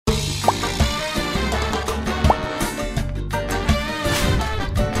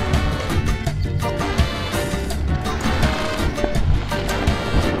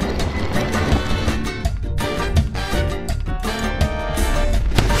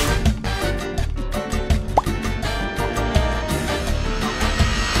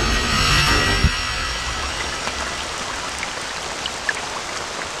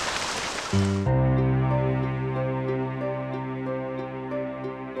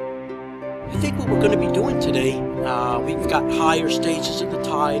I think what we're going to be doing today, we've got higher stages in the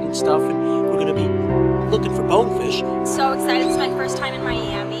tide and stuff, and we're going to be looking for bonefish. So excited, it's my first time in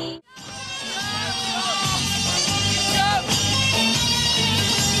Miami.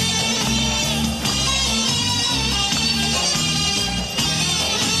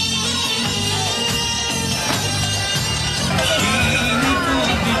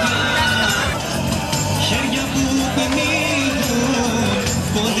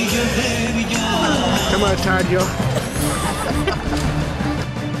 Come on, Todd, Joe.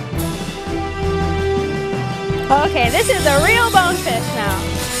 Okay, this is a real bonefish now.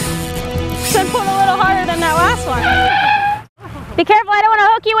 Should pull a little harder than that last one. Be careful, I don't want to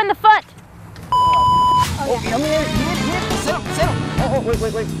hook you in the foot. Oh, come here. Sit down, sit down. Oh,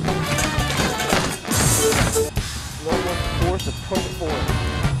 wait. No more force to push it forward.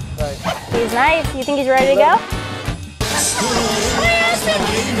 Right. He's nice. You think he's ready to go?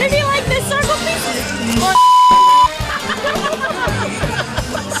 Did you like this circle pieces?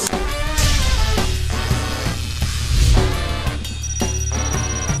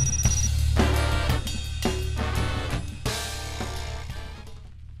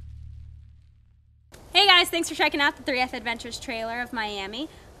 Hey guys, thanks for checking out the 3F Adventures trailer of Miami.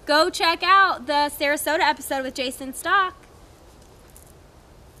 Go check out the Sarasota episode with Jason Stock.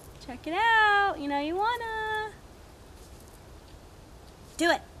 Check it out. You know you wanna. Do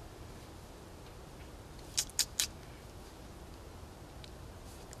it.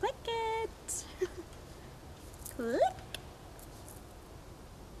 Click it. Click.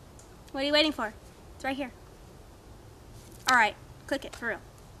 What are you waiting for? It's right here. All right, click it for real.